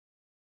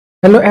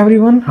Hello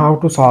everyone, how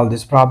to solve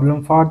this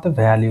problem for the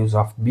values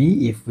of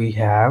b if we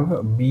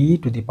have b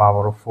to the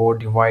power of 4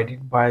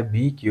 divided by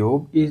b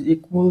cube is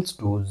equals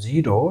to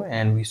 0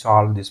 and we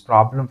solve this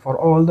problem for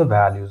all the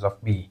values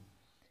of b.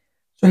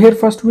 So here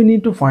first we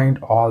need to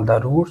find all the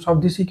roots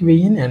of this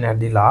equation and at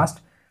the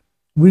last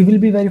we will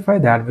be verify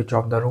that which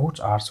of the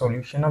roots are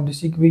solution of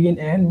this equation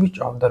and which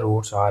of the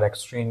roots are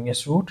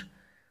extraneous root.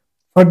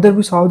 Further,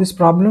 we solve this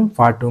problem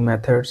for two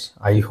methods.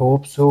 I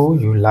hope so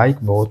you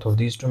like both of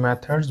these two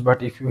methods,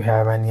 but if you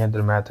have any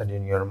other method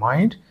in your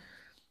mind,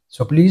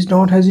 so please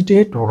don't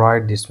hesitate to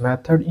write this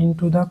method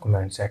into the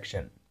comment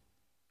section.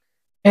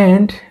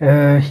 And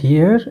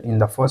here in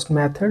the first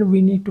method,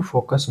 we need to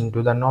focus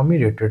into the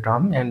numerator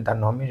term, and the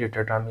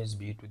numerator term is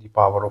b to the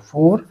power of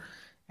 4.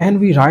 And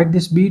we write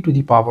this b to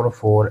the power of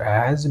 4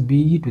 as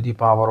b to the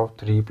power of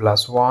 3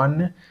 plus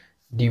 1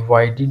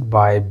 divided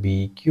by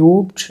b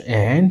cubed,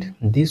 and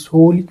this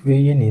whole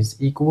equation is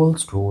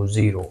equals to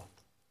 0.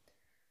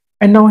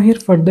 And now here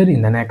further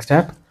in the next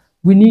step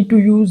we need to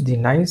use the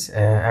nice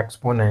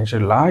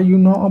exponential law. You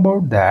know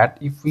about that.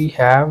 If we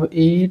have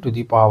a to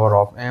the power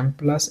of m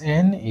plus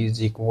n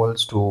is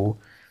equals to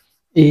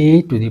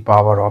a to the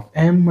power of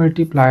m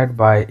multiplied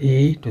by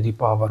a to the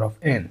power of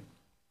n.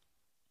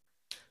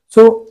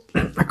 So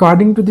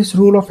according to this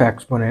rule of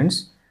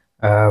exponents,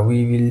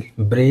 we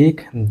will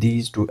break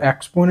these two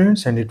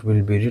exponents and it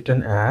will be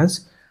written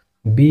as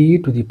b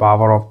to the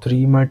power of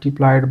 3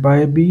 multiplied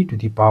by b to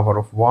the power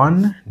of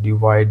 1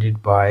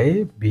 divided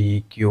by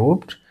b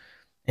cubed,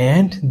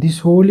 and this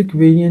whole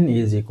equation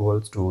is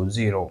equals to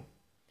 0.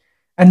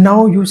 And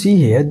now you see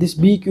here this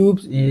b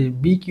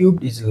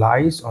cubed is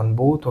lies on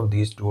both of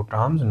these two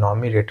terms,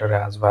 numerator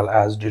as well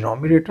as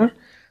denominator.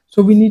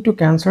 So we need to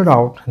cancel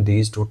out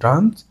these two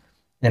terms,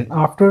 and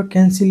after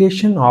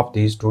cancellation of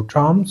these two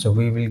terms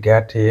we will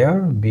get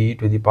here b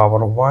to the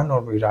power of 1, or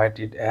we write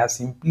it as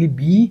simply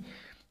b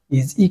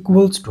is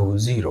equals to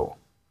 0.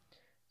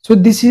 So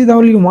this is the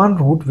only one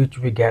root which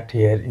we get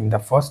here in the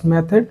first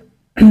method.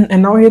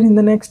 And now here in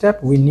the next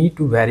step we need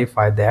to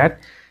verify that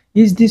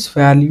is this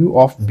value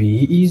of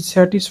b is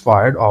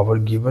satisfied our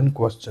given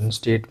question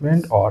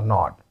statement or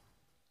not.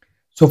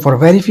 So for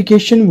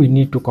verification we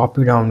need to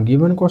copy down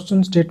given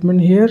question statement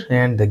here,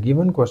 and the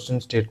given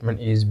question statement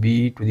is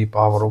b to the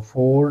power of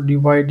 4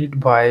 divided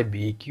by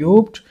b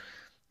cubed,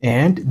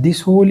 and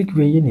this whole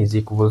equation is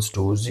equals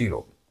to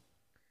 0.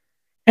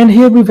 And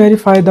here we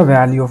verify the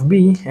value of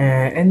b,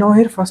 and now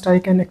here first I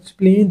can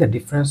explain the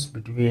difference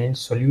between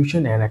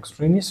solution and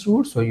extraneous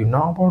root. So you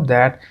know about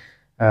that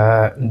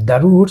the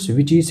roots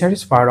which is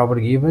satisfied our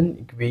given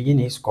equation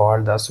is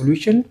called the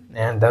solution,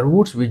 and the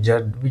roots which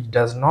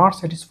does not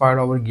satisfy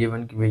our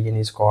given equation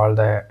is called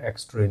the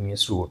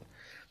extraneous root.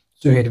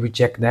 So here we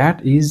check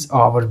that is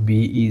our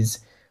b is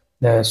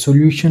the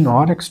solution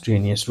or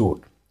extraneous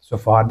root. So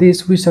for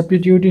this we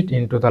substitute it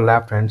into the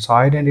left hand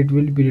side and it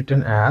will be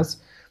written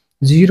as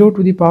 0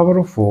 to the power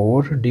of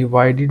 4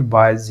 divided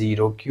by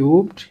 0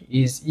 cubed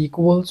is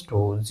equals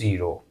to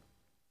 0.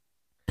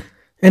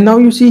 And now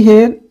you see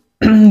here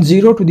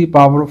 0 to the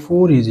power of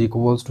 4 is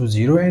equals to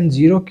 0, and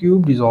 0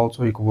 cubed is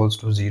also equals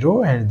to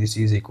 0, and this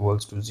is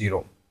equals to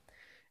 0.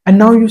 And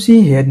now you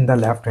see here in the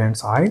left hand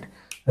side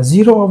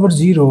 0 over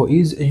 0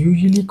 is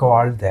usually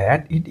called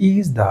that it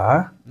is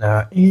the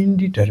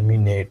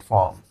indeterminate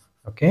form.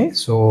 Okay,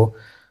 so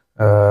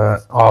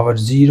our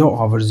 0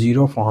 over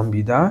 0 form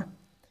be the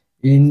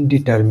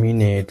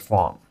indeterminate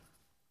form,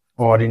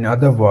 or in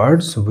other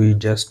words we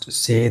just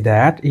say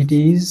that it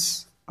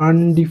is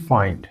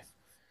undefined.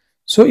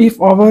 So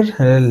if our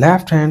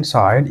left hand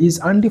side is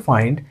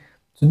undefined,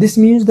 so this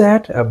means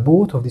that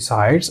both of the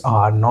sides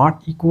are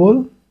not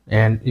equal,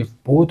 and if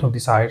both of the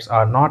sides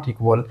are not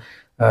equal,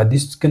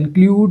 this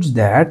concludes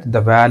that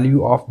the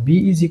value of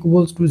b is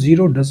equals to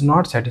 0 does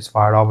not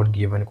satisfy our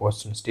given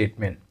question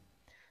statement.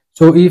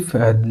 So if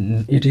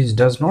it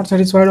does not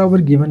satisfy our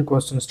given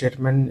question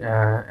statement,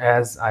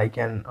 as I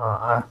can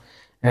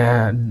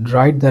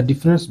write the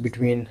difference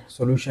between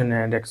solution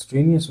and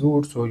extraneous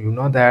root. So you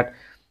know that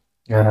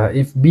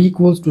if b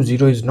equals to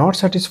 0 is not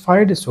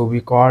satisfied, so we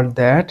call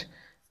that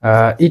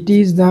it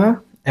is the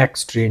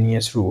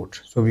extraneous root.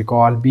 So we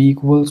call b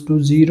equals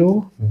to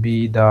 0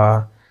 be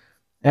the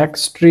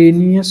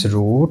extraneous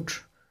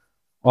root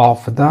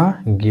of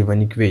the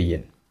given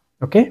equation.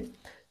 Okay,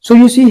 so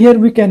you see here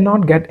we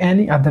cannot get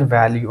any other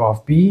value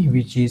of b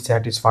which is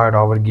satisfied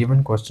our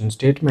given question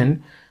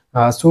statement.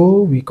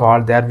 So we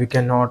call that we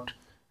cannot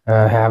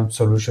have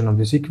solution of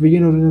this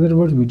equation, or in other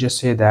words we just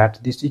say that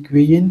this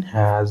equation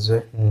has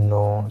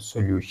no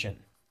solution.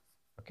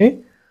 Okay,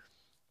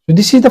 so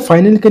this is the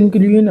final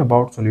conclusion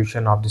about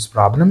solution of this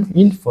problem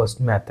in first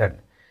method.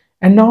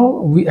 And now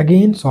we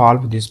again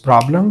solve this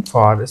problem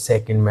for the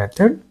second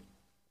method.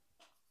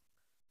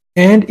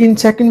 And in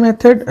second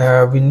method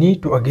we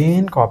need to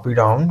again copy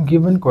down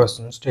given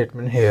question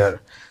statement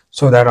here,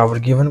 so that our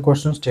given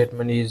question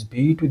statement is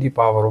b to the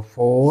power of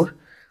 4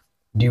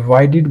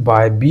 divided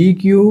by b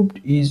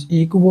cubed is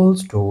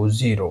equals to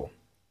 0.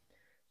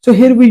 So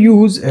here we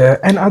use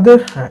another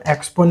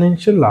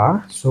exponential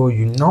law. So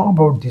you know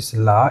about this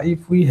law.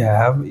 If we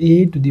have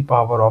a to the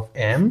power of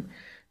m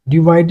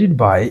divided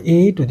by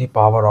a to the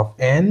power of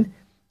n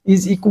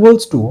is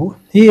equals to,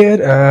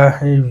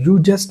 here you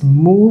just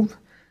move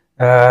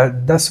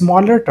the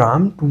smaller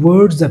term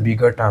towards the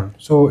bigger term.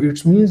 So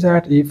it means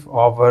that if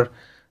our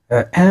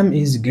m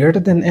is greater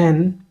than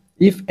n,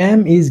 if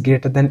m is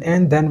greater than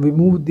n, then we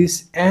move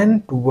this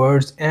n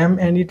towards m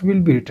and it will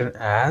be written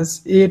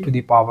as a to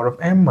the power of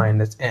m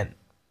minus n.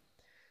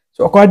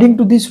 So according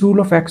to this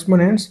rule of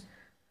exponents,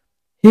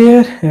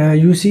 here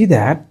you see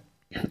that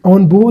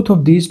on both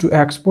of these two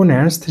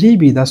exponents, 3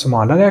 be the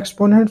smaller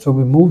exponent. So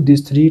we move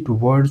this 3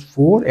 towards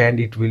 4 and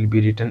it will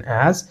be written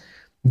as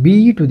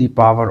b to the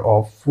power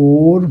of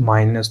 4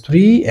 minus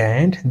 3,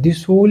 and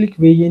this whole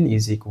equation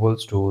is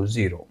equals to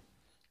 0.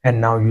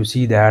 And now you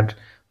see that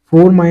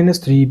 4 minus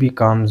 3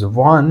 becomes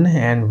 1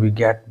 and we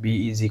get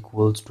b is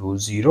equals to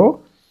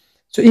 0.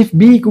 So if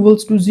b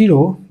equals to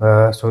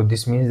 0, so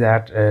this means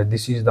that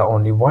this is the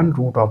only one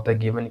root of the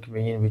given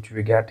equation which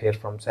we get here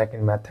from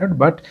second method.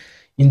 But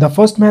in the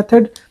first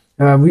method,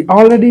 we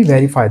already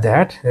verified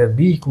that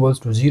b equals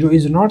to 0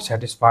 is not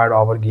satisfied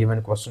our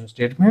given question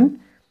statement.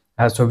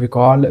 So we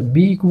call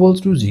b equals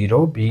to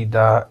 0 be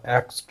the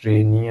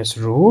extraneous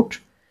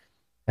root,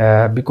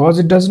 because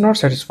it does not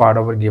satisfy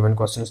our given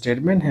question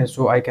statement. And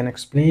so I can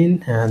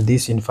explain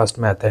this in first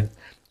method.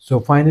 So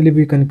finally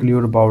we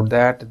conclude about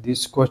that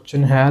this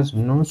question has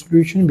no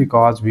solution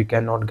because we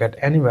cannot get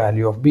any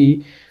value of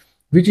b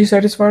which is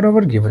satisfied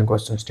our given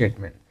question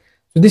statement.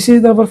 So this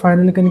is our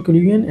final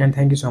conclusion, and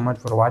thank you so much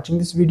for watching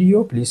this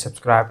video. Please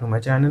subscribe to my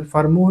channel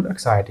for more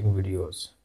exciting videos.